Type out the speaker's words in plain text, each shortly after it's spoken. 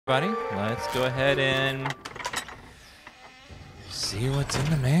everybody. Let's go ahead and see what's in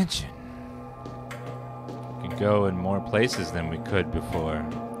the mansion. We can go in more places than we could before.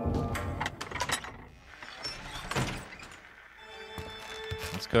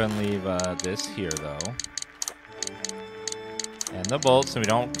 Let's go ahead and leave this here, though. And the bolts, so we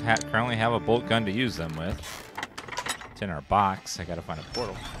don't currently have a bolt gun to use them with. It's in our box. I gotta find a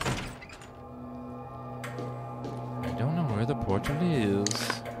portal. I don't know where the portal is.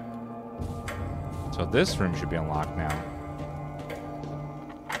 So this room should be unlocked now.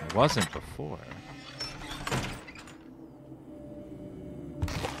 It wasn't before.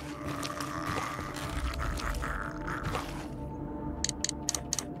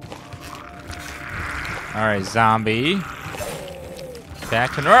 Alright, zombie.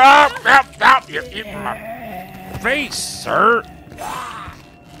 Back to you're eating my face, sir.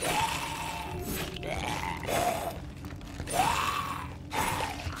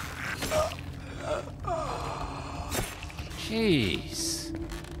 Jeez.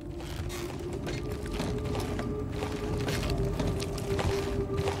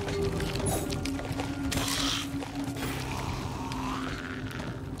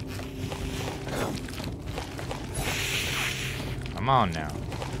 Come on now.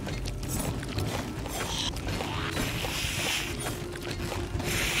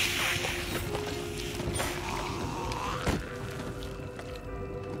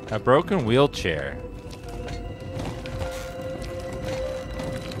 A broken wheelchair.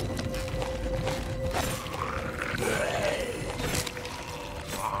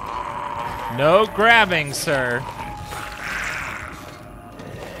 No grabbing, sir.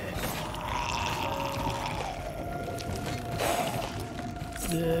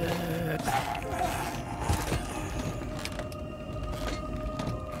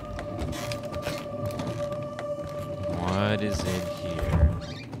 What is in here?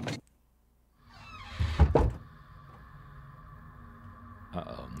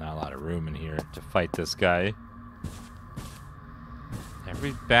 Uh-oh, not a lot of room in here to fight this guy.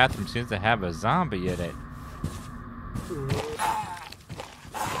 Every bathroom seems to have a zombie in it.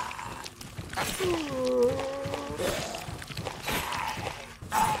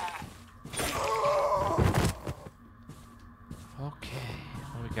 Okay,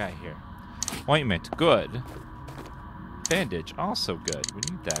 what do we got here? Ointment, good. Bandage, also good. We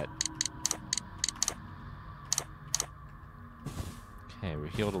need that. Okay, we're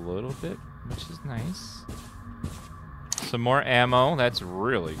healed a little bit, which is nice. Some more ammo, that's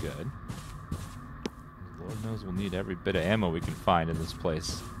really good. Lord knows we'll need every bit of ammo we can find in this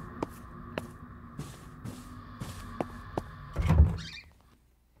place.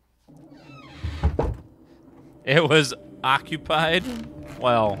 It was occupied?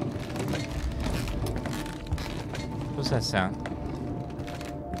 Well, what's that sound?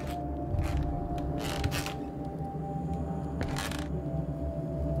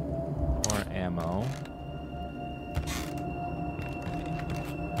 More ammo.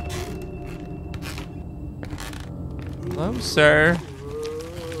 Hello, sir.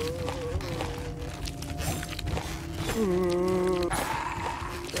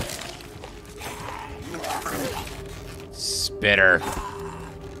 Spitter.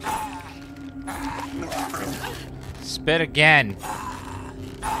 Spit again.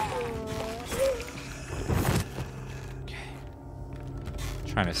 Okay.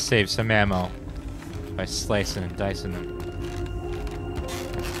 Trying to save some ammo by slicing and dicing them.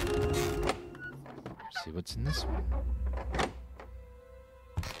 See what's in this one.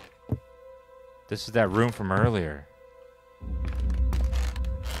 This is that room from earlier.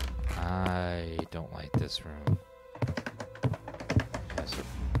 I don't like this room. It has a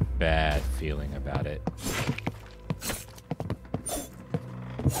bad feeling about it.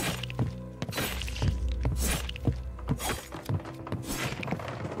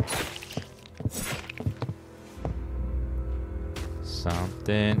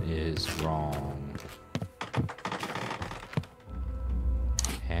 Something is wrong.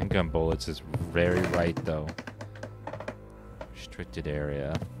 Handgun bullets is very right, though. Restricted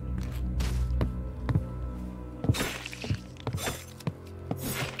area.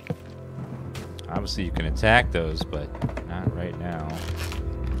 Obviously, you can attack those, but not right now.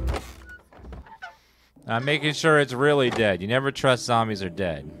 I'm making sure it's really dead. You never trust zombies are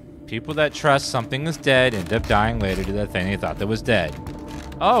dead. People that trust something is dead end up dying later to the thing they thought that was dead.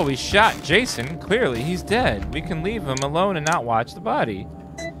 Oh, we shot Jason. Clearly, he's dead. We can leave him alone and not watch the body.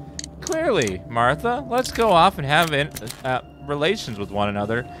 Clearly, Martha. Let's go off and have relations with one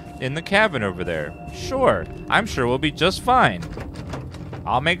another in the cabin over there. Sure. I'm sure we'll be just fine.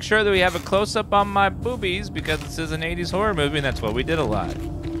 I'll make sure that we have a close-up on my boobies because this is an 80s horror movie and that's what we did a lot.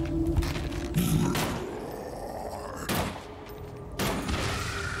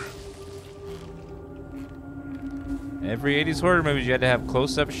 Every 80s horror movie, you had to have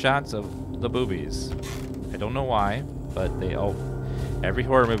close-up shots of the boobies. I don't know why, but they all... Every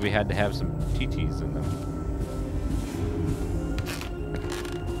horror movie had to have some TTs in them.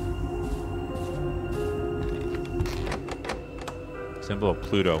 Symbol of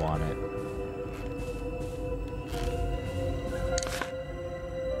Pluto on it.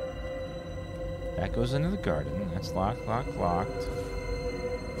 That goes into the garden. That's locked, locked, locked.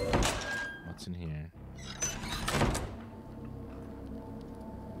 What's in here?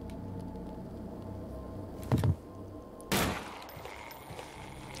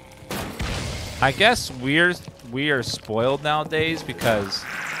 I guess we are spoiled nowadays because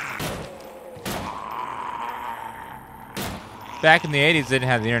back in the 80s they didn't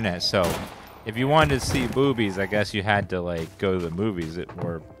have the internet, so if you wanted to see boobies, I guess you had to like go to the movies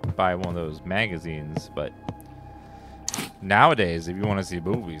or buy one of those magazines. But nowadays, if you want to see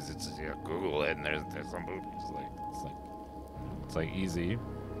boobies, it's just, Google it and there's some boobies. It's like easy.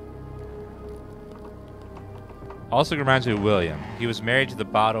 Also reminds me of William. He was married to the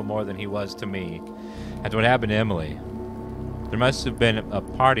bottle more than he was to me. That's what happened to Emily. There must have been a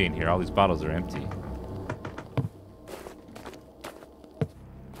party in here. All these bottles are empty.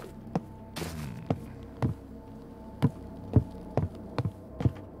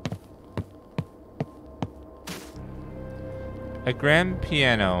 A grand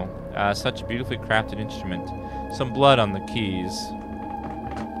piano. Such a beautifully crafted instrument. Some blood on the keys.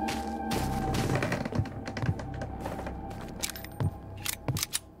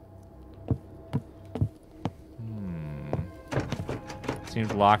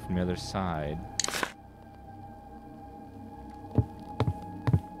 Seems locked from the other side.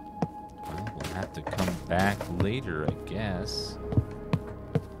 Well, we'll have to come back later, I guess.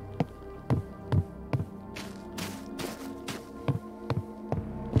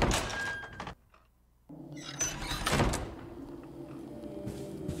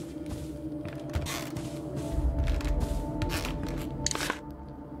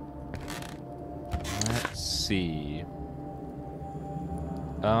 Let's see.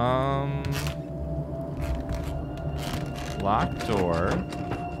 Locked door.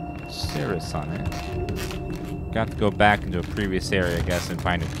 Cirrus on it. Got to go back into a previous area, I guess, and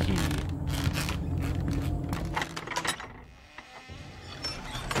find a key.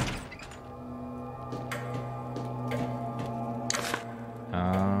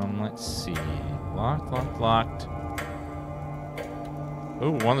 Let's see. Locked, locked, locked.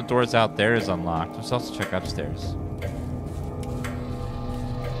 Ooh, one of the doors out there is unlocked. Let's also check upstairs.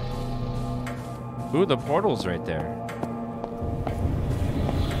 Ooh, the portal's right there.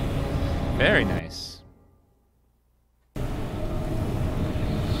 Very nice.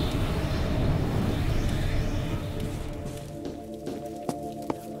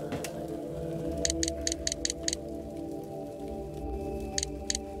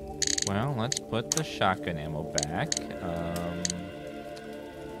 Well, let's put the shotgun ammo back.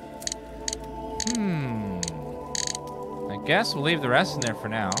 I guess we'll leave the rest in there for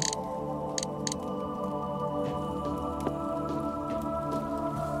now.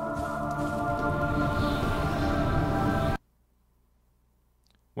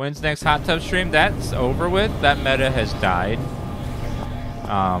 When's next hot tub stream? That's over with. That meta has died.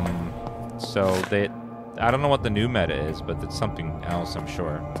 So I don't know what the new meta is, but it's something else, I'm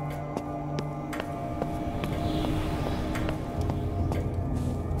sure.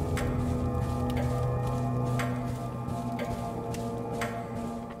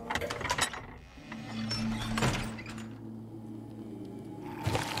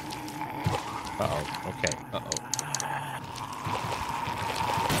 Uh-oh. Okay. Uh-oh.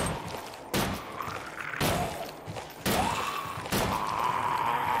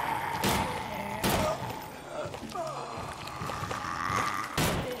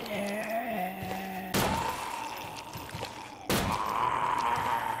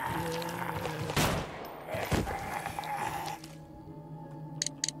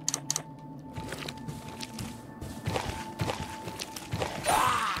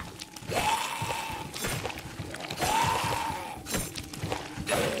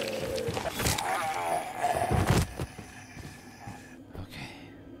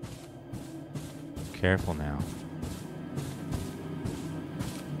 Careful now.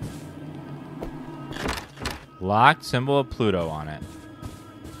 Locked, symbol of Pluto on it.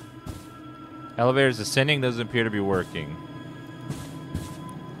 Elevator's ascending, doesn't appear to be working.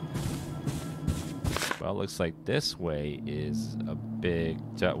 Well, looks like this way is a big...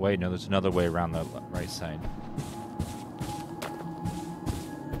 Wait, no, there's another way around the right side.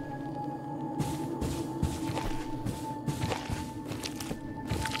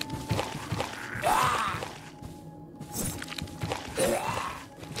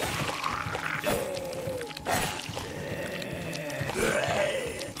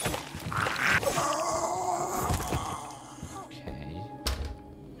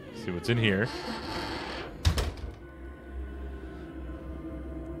 in here.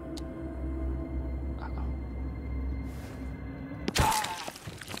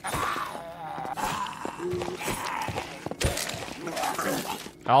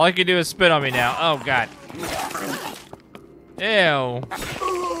 All I can do is spit on me now. Oh, God. Ew.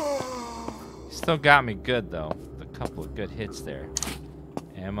 Still got me good, though. A couple of good hits there.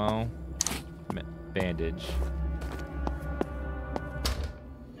 Ammo. Bandage.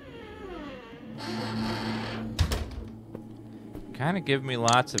 Kind of give me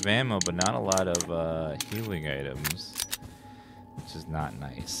lots of ammo, but not a lot of healing items. Which is not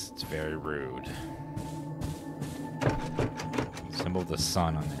nice. It's very rude. Symbol of the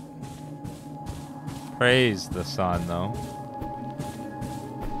sun on it. Praise the sun, though.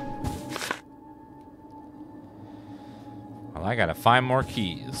 Well, I gotta find more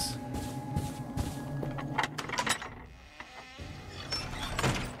keys.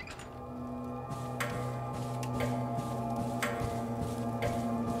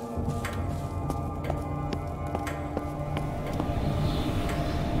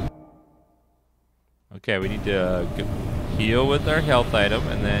 Okay, we need to heal with our health item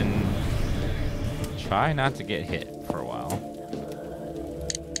and then try not to get hit for a while.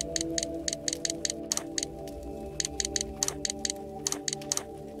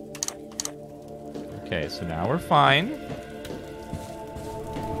 Okay, so now we're fine.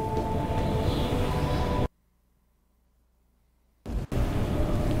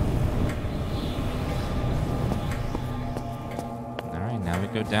 Alright, now we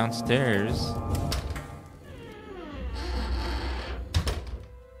go downstairs.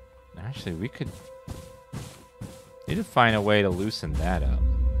 Actually, we could need to find a way to loosen that up.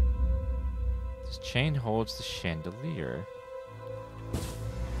 This chain holds the chandelier.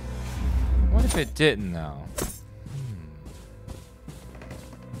 What if it didn't, though?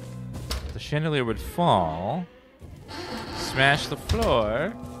 The chandelier would fall, smash the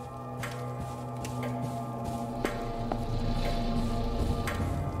floor.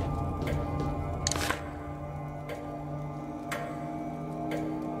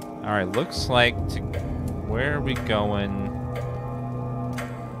 Alright, looks like where are we going?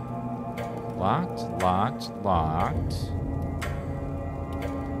 Locked, locked, locked.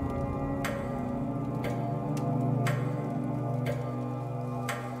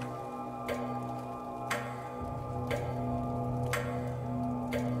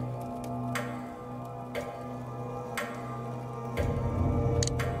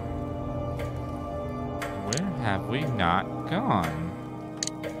 Where have we not gone?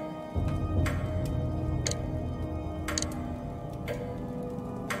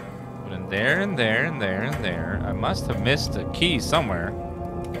 There and there and there and there. I must have missed a key somewhere.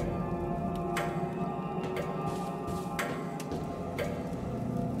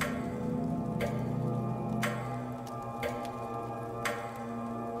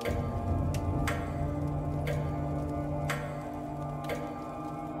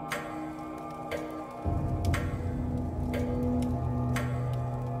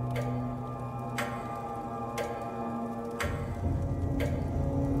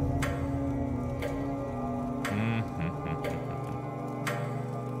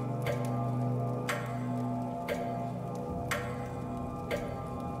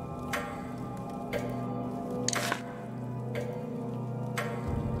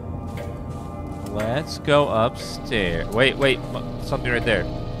 Let's go upstairs. Wait, wait, something right there.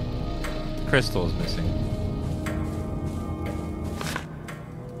 Crystal is missing.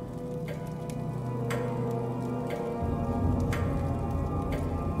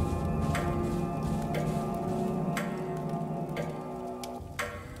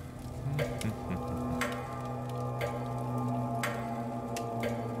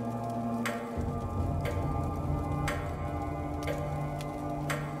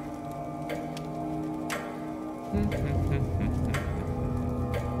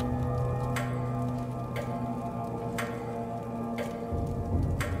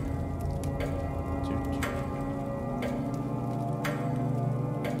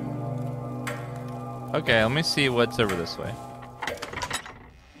 Okay, let me see what's over this way.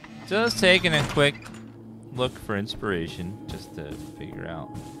 Just taking a quick look for inspiration, just to figure out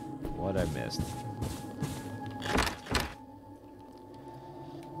what I missed.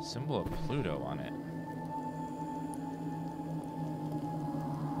 Symbol of Pluto on it.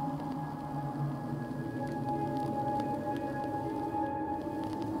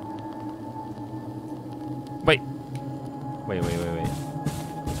 Wait. Wait.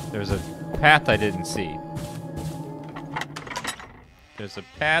 There's a path I didn't see. There's a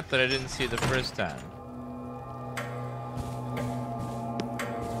path that I didn't see the first time.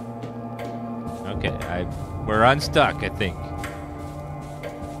 Okay, we're unstuck, I think.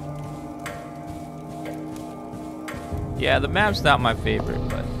 Yeah, the map's not my favorite,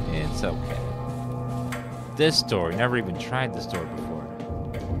 but it's okay. This door, never even tried this door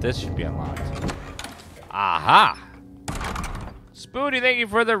before. This should be unlocked. Aha! Spooty, thank you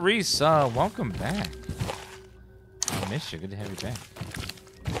for the resub. Welcome back. I miss you. Good to have you back.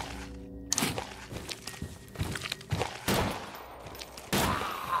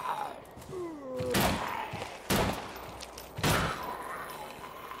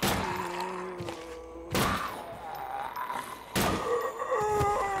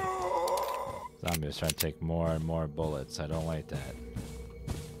 Zombie was trying to take more and more bullets. I don't like that.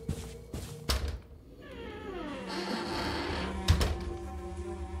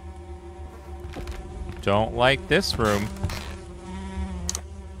 Don't like this room.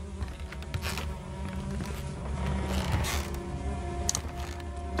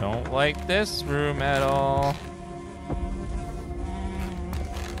 Don't like this room at all.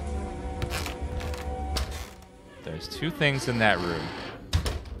 There's two things in that room.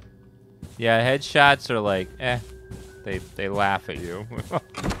 Yeah, headshots are like, they laugh at you.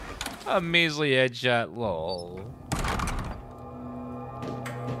 A measly headshot, lol.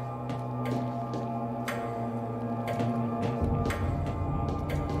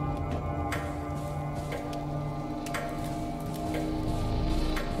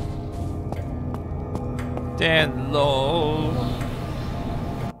 Dan, lol.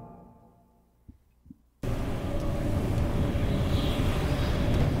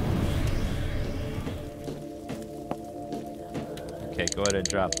 Okay, go ahead and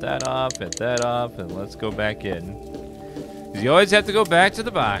drop that off, hit that off, and let's go back in. 'Cause you always have to go back to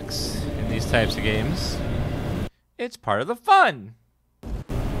the box in these types of games. It's part of the fun.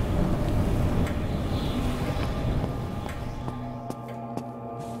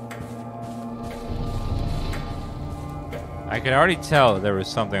 I could already tell that there was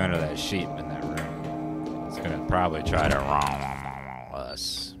something under that sheep in that room. It's gonna probably try to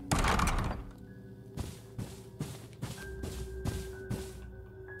us.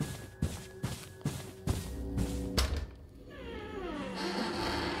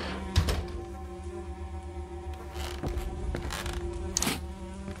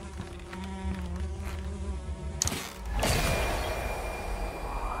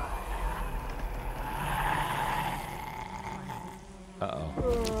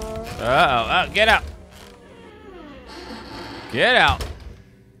 Uh-oh. Oh, get out. Get out.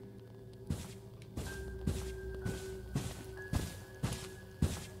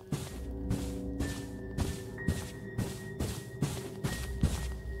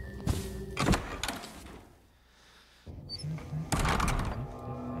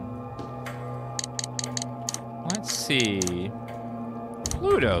 Let's see.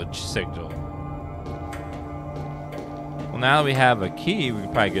 Pluto signal. Well, now that we have a key, we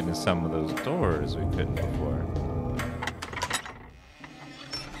can probably get into some of those doors we couldn't before.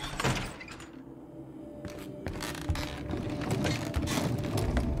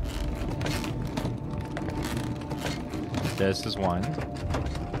 This is one.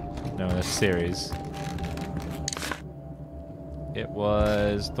 No, this series. It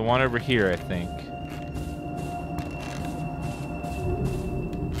was the one over here, I think.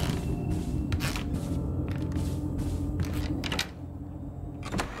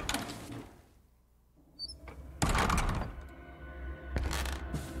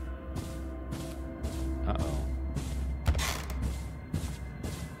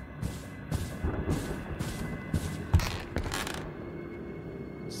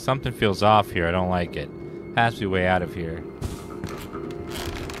 Something feels off here. I don't like it. Has to be way out of here.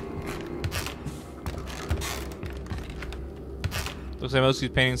 Looks like most of these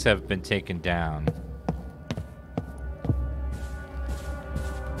paintings have been taken down.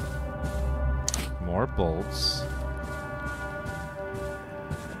 More bolts.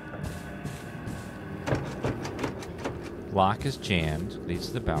 Lock is jammed. Leads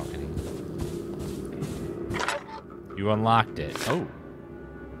to the balcony. You unlocked it. Oh.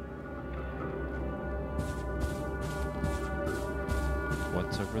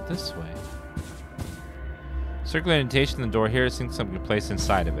 What's over this way? Circular indentation in the door here. Seems something to place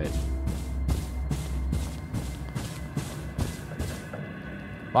inside of it.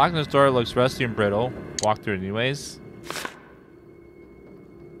 Locking this door looks rusty and brittle. Walk through it anyways.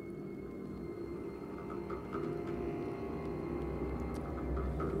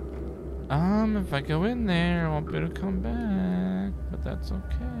 If I go in there, I won't be able to come back, but that's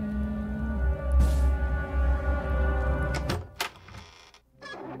okay.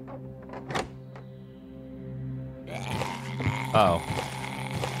 Oh.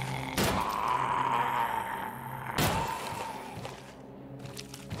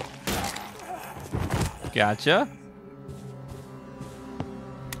 Gotcha.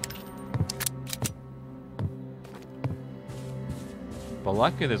 But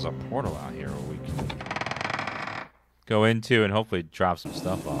luckily there's a portal out here where we can go into and hopefully drop some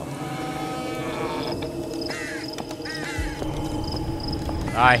stuff off.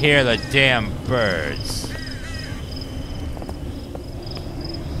 I hear the damn birds.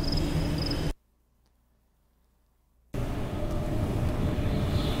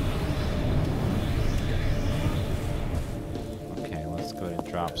 Okay, let's go ahead and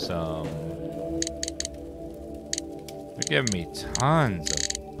drop some. They're giving me tons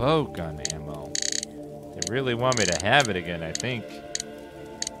of bow gun ammo. They really want me to have it again, I think.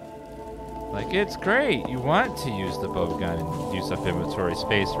 Like, it's great. You want to use the bow gun and use up inventory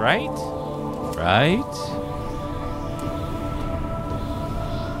space, right? Right?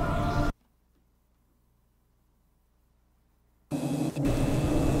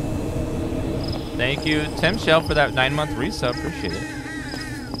 Thank you, Tim Shell, for that 9-month resub. Appreciate it.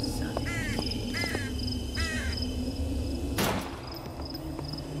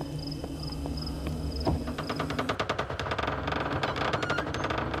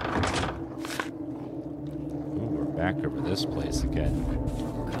 Over this place again.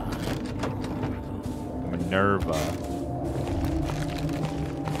 Minerva.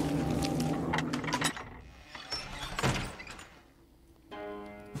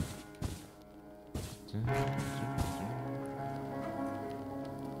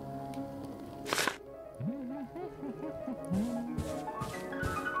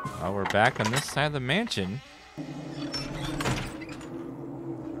 Oh, we're back on this side of the mansion.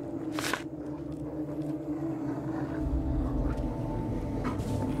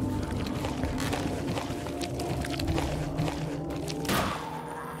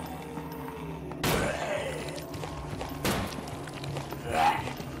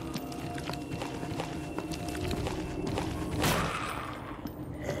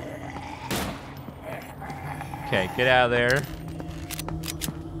 Okay, get out of there.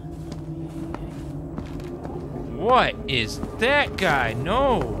 What is that guy?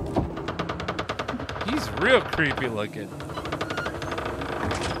 No. He's real creepy looking.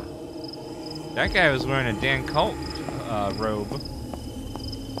 That guy was wearing a Dan Cult robe.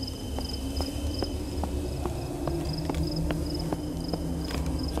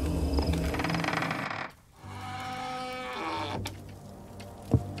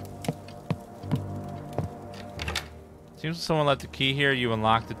 Seems someone left the key here. You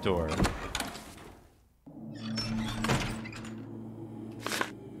unlock the door.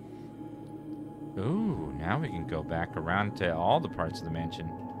 Ooh, now we can go back around to all the parts of the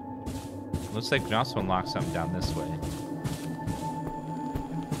mansion. Looks like we can also unlock something down this way.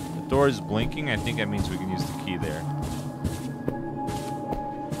 The door is blinking. I think that means we can use the key there.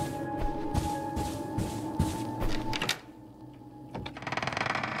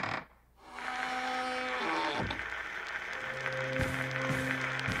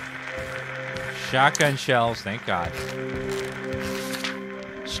 Shotgun shells, thank God.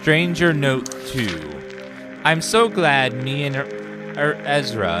 Stranger Note 2. I'm so glad me and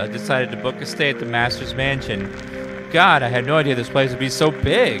Ezra decided to book a stay at the Master's Mansion. God, I had no idea this place would be so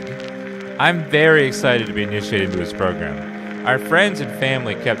big. I'm very excited to be initiated into this program. Our friends and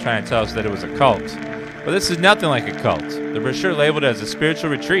family kept trying to tell us that it was a cult. But this is nothing like a cult. The brochure labeled it as a spiritual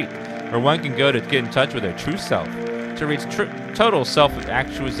retreat, where one can go to get in touch with their true self, to reach total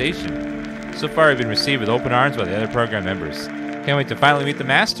self-actualization. So far, I've been received with open arms by the other program members. Can't wait to finally meet the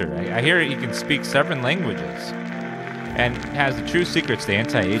Master. I hear he can speak 7 languages and has the true secrets to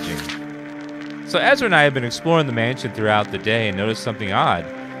anti-aging. So Ezra and I have been exploring the mansion throughout the day and noticed something odd.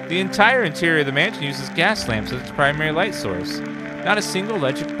 The entire interior of the mansion uses gas lamps as its primary light source. Not a single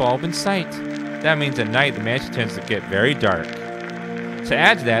electric bulb in sight. That means at night the mansion tends to get very dark. To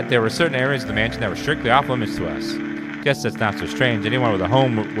add to that, there were certain areas of the mansion that were strictly off limits to us. Guess that's not so strange. Anyone with a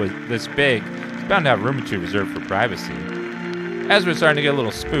home this big is bound to have room or two reserved for privacy. Ezra's starting to get a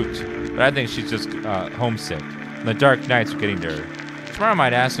little spooked, but I think she's just homesick. And the dark nights are getting to her. Tomorrow I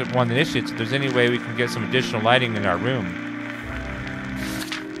might ask one of the initiates if there's any way we can get some additional lighting in our room.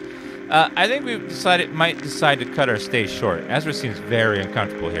 I think we might decide to cut our stay short. Ezra seems very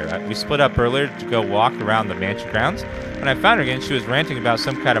uncomfortable here. We split up earlier to go walk around the mansion grounds. When I found her again, she was ranting about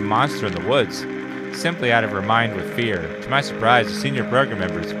some kind of monster in the woods. Simply out of her mind with fear. To my surprise, the senior program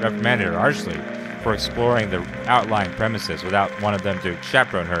members reprimanded her harshly for exploring the outlying premises without one of them to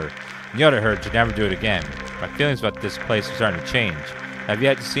chaperone her, and yelled at her to never do it again. My feelings about this place are starting to change. I've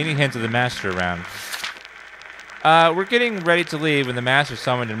yet to see any hints of the Master around. We're getting ready to leave when the Master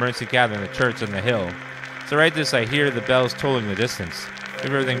summoned an emergency gathering in the church on the hill. So right this, I hear the bells tolling in the distance. We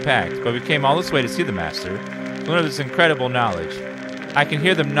have everything packed, but we came all this way to see the master. One of this incredible knowledge. I can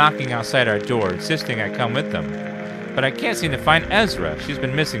hear them knocking outside our door, insisting I come with them. But I can't seem to find Ezra. She's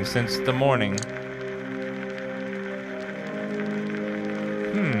been missing since the morning.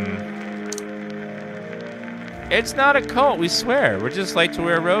 It's not a cult, we swear. We're just like to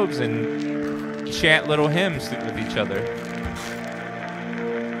wear robes and chant little hymns with each other.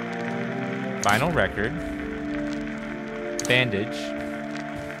 Vinyl record. Bandage.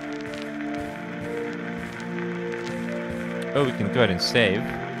 Oh, we can go ahead and save.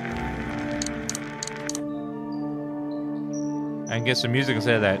 And get some music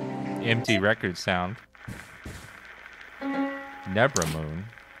instead of that empty record sound. Nebra Moon.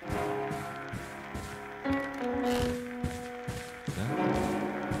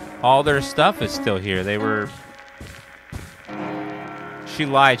 All their stuff is still here. They were... She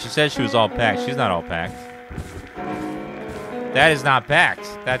lied. She said she was all packed. She's not all packed. That is not packed.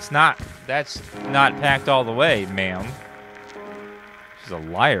 That's not packed all the way, ma'am. She's a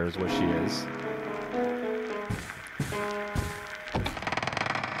liar is what she is.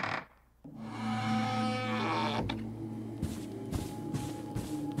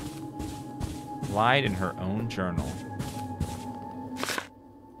 Lied in her own journal.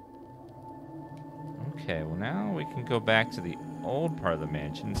 Okay, well now we can go back to the old part of the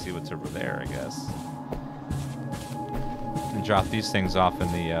mansion and see what's over there, I guess. And drop these things off in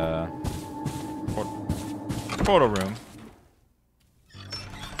the portal room.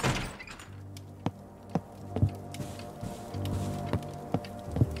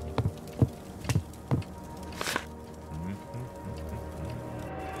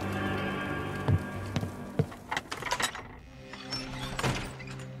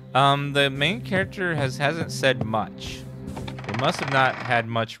 The main character hasn't said much. They must have not had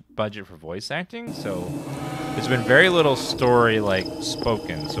much budget for voice acting, so there's been very little story, like,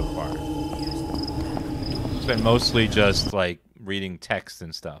 spoken so far. It's been mostly just, like, reading text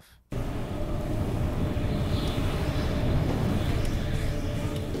and stuff.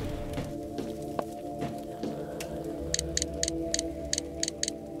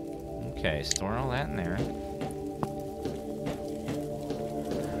 Okay, store all that in there.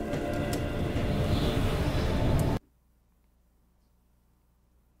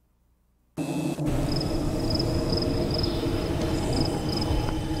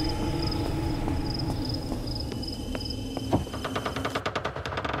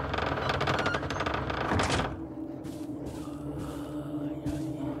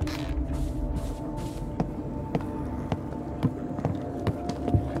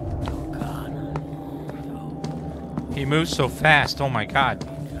 He moves so fast, oh my god.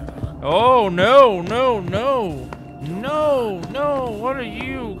 Oh, no, no, no. No, no, what are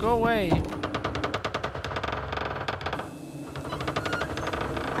you? Go away.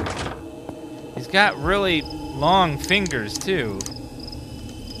 He's got really long fingers, too.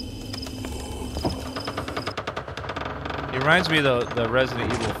 He reminds me of the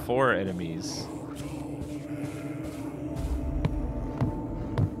Resident Evil 4 enemies.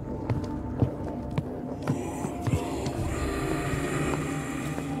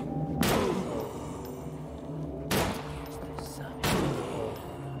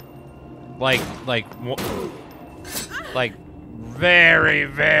 Like very,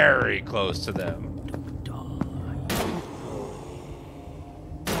 very close to them.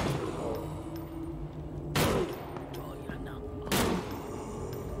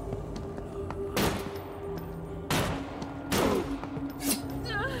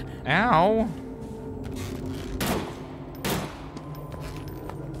 Ow.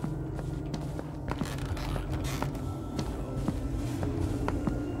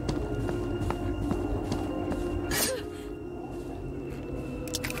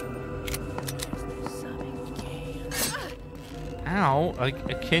 Ow,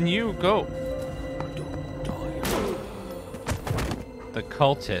 can you go? The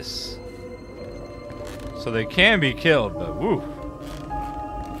cultists. So they can be killed, but woo.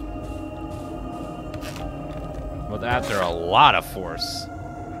 With that, they're a lot of force.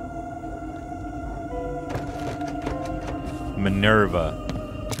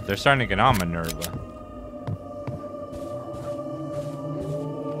 Minerva. They're starting to get on Minerva.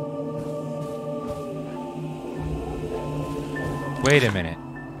 Wait a minute.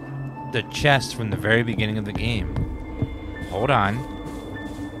 The chest from the very beginning of the game. Hold on.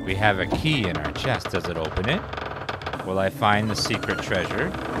 We have a key in our chest. Does it open it? Will I find the secret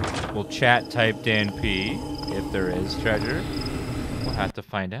treasure? Will chat type Dan P if there is treasure? We'll have to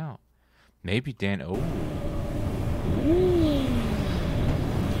find out. Maybe Dan... Oh. Ooh.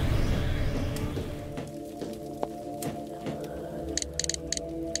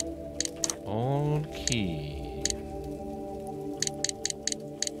 key.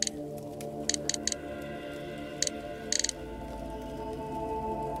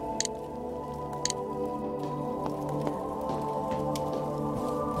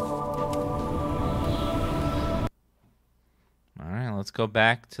 Alright, let's go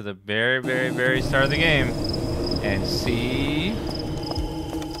back to the very, very, very start of the game and see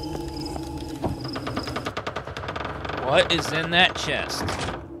what is in that chest.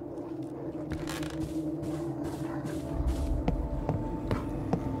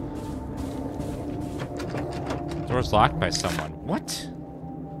 Door's locked by someone. What?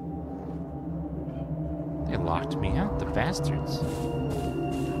 They locked me out, the bastards.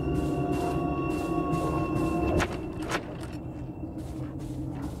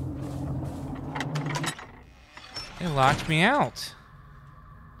 They locked me out.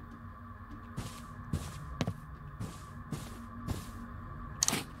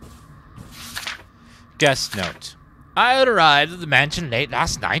 Guest note. I arrived at the mansion late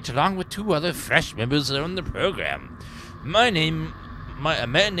last night along with 2 other fresh members on the program. A man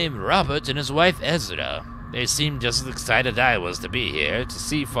named Robert and his wife Ezra. They seemed just as excited as I was to be here, to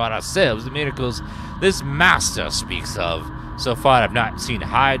see for ourselves the miracles this master speaks of. So far I've not seen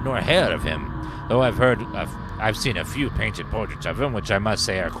hide nor hair of him, though I've seen a few painted portraits of him, which I must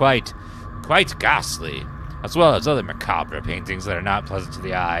say are quite ghastly, as well as other macabre paintings that are not pleasant to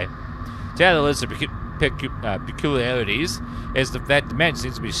the eye. To add a list of peculiarities is the fact the man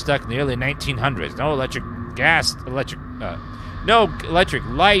seems to be stuck in the early 1900s. No electric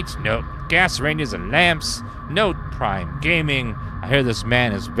light, no gas ranges and lamps, no prime gaming. I hear this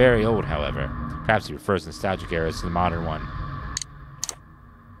man is very old, however. Perhaps he refers nostalgic eras to the modern one.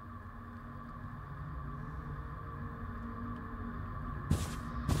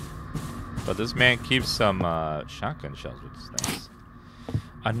 But this man keeps some shotgun shells, which is nice.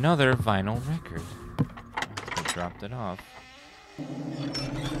 Another vinyl record. I dropped it off.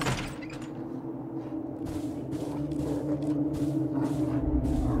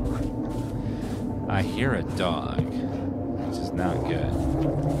 I hear a dog, which is not good.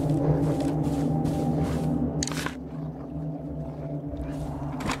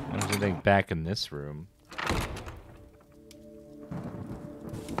 There's anything back in this room.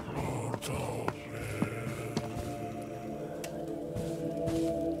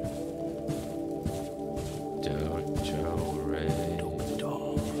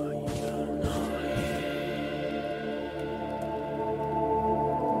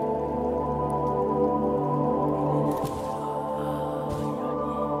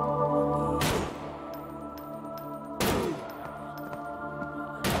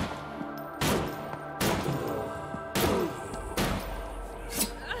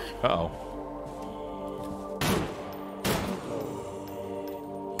 Uh-oh.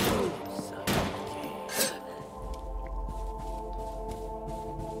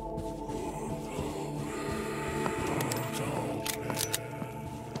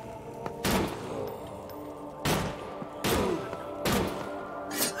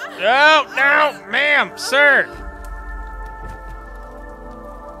 No, no, ma'am, sir.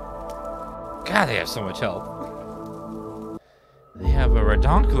 God, they have so much health. They have a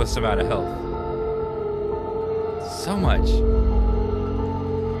redonkulous amount of health. So much.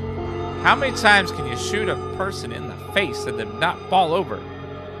 How many times can you shoot a person in the face and then not fall over?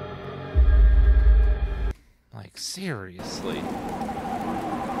 Like, seriously.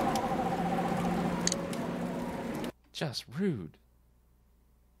 Just rude.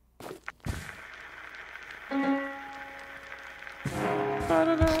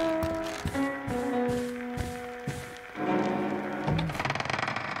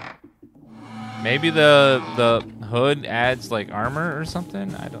 Maybe the hood adds like armor or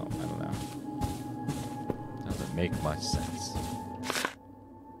something. I don't know. Doesn't make much sense.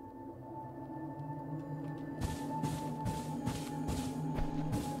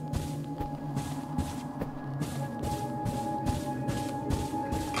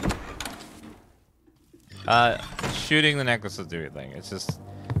 Shooting the necklace will do anything. It's just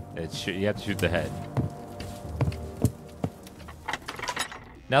you have to shoot the head.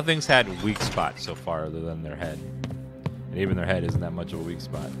 Nothing's had weak spots so far other than their head. And even their head isn't that much of a weak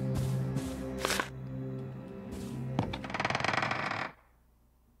spot.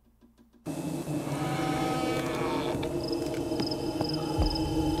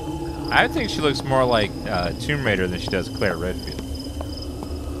 I think she looks more like Tomb Raider than she does Claire Redfield.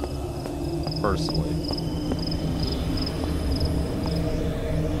 Personally.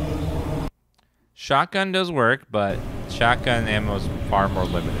 Shotgun does work, but shotgun ammo is far more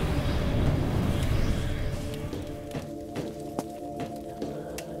limited.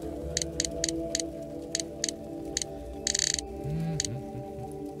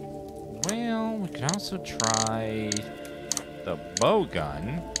 Well, we can also try the bow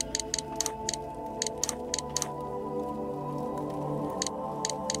gun.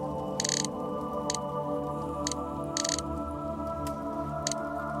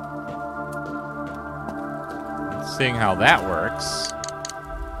 Seeing how that works.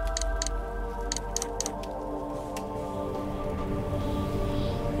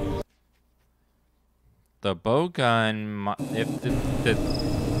 The bow gun, if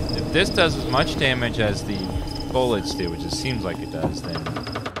this does as much damage as the bullets do, which it seems like it does, then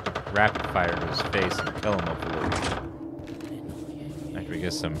rapid fire to his face and kill him hopefully. After we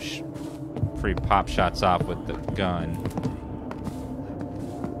get some free pop shots off with the gun.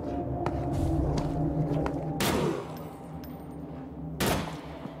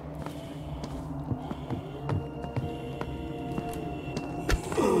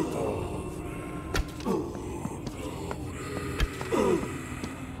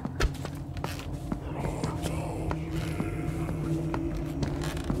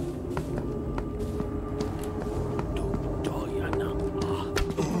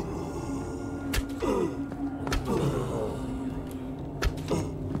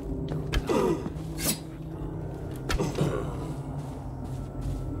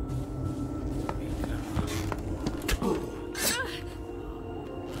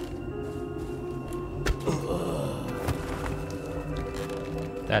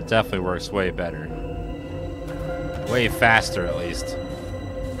 That definitely works way better. Way faster, at least.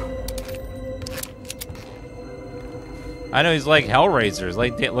 I know he's like Hellraisers.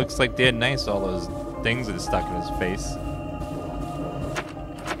 Like, it looks like Dead Nice, all those things that are stuck in his face.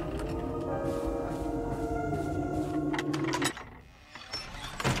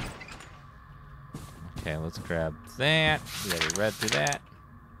 Okay, let's grab that. We already read through that.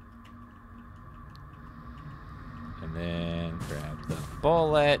 And then grab the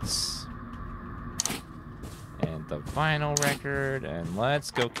bullets and the vinyl record, and let's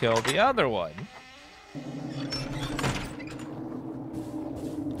go kill the other one.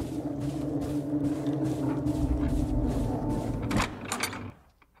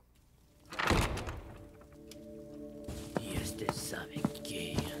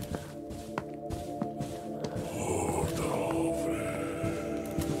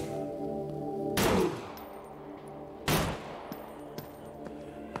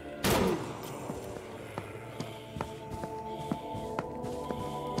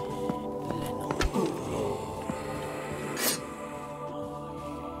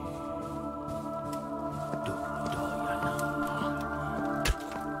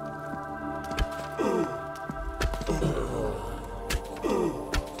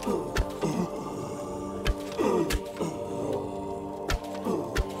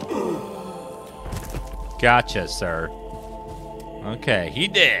 Gotcha, sir. Okay, he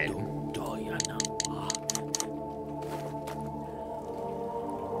did.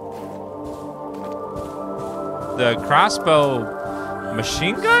 The crossbow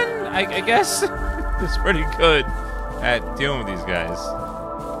machine gun, I guess, is pretty good at dealing with these guys.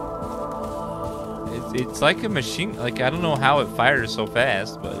 It's like a machine, like, I don't know how it fires so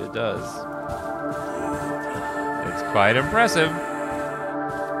fast, but it does. It's quite impressive.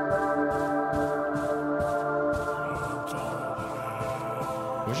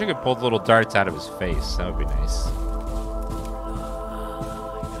 I wish I could pull the little darts out of his face. That would be nice.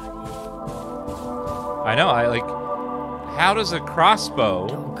 I know, how does a crossbow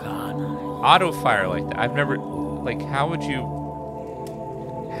auto-fire like that? I've never, like, how would you,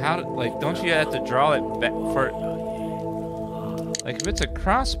 don't you have to draw it back for, like, if it's a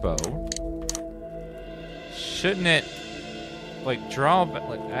crossbow, shouldn't it, like, draw back,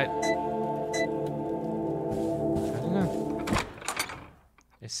 like, I don't know.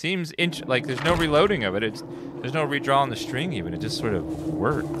 It seems like there's no reloading of it. There's no redrawing the string even. It just sort of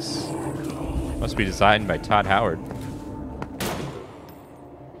works. Must be designed by Todd Howard.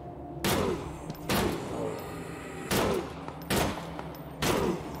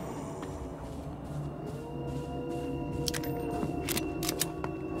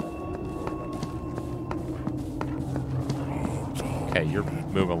 Okay, you're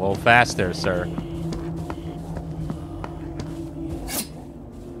moving a little fast there, sir.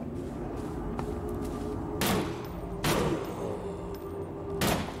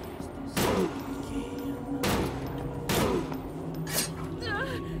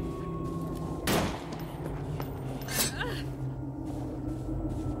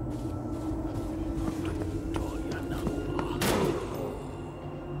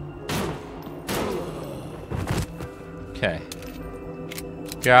 Okay.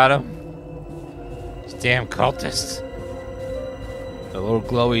 Got him. These damn cultists. The little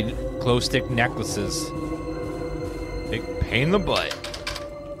glowy glow stick necklaces. Big pain in the butt.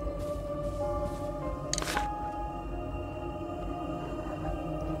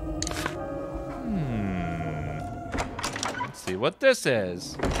 Let's see what this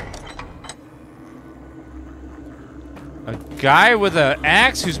is. A guy with an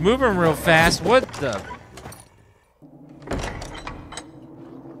axe who's moving real fast. What the?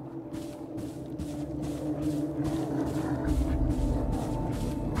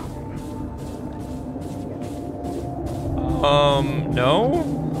 No?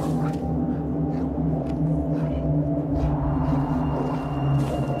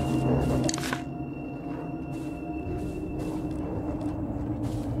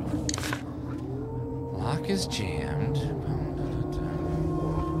 Lock is jammed.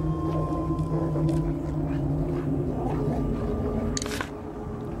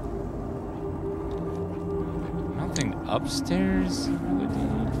 Nothing upstairs?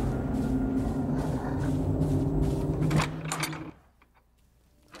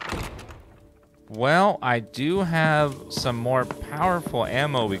 Well, I do have some more powerful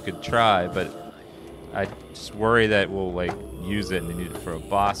ammo we could try, but I just worry that we'll like use it and need it for a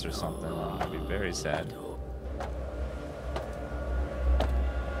boss or something. I'd be very sad.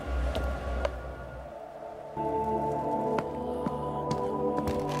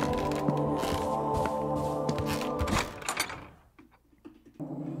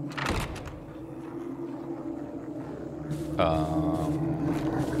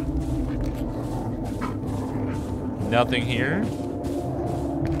 Nothing here.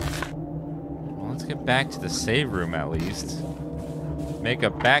 Well, let's get back to the save room at least. Make a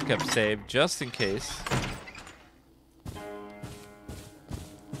backup save just in case.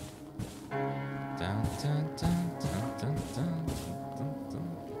 Dun, dun, dun, dun, dun, dun, dun,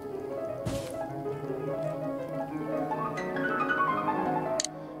 dun.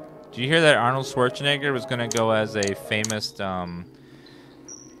 Did you hear that Arnold Schwarzenegger was going to go as a famous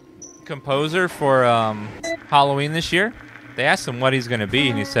composer for Halloween this year? They asked him what he's going to be,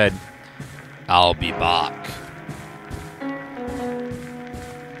 and he said, "I'll be back."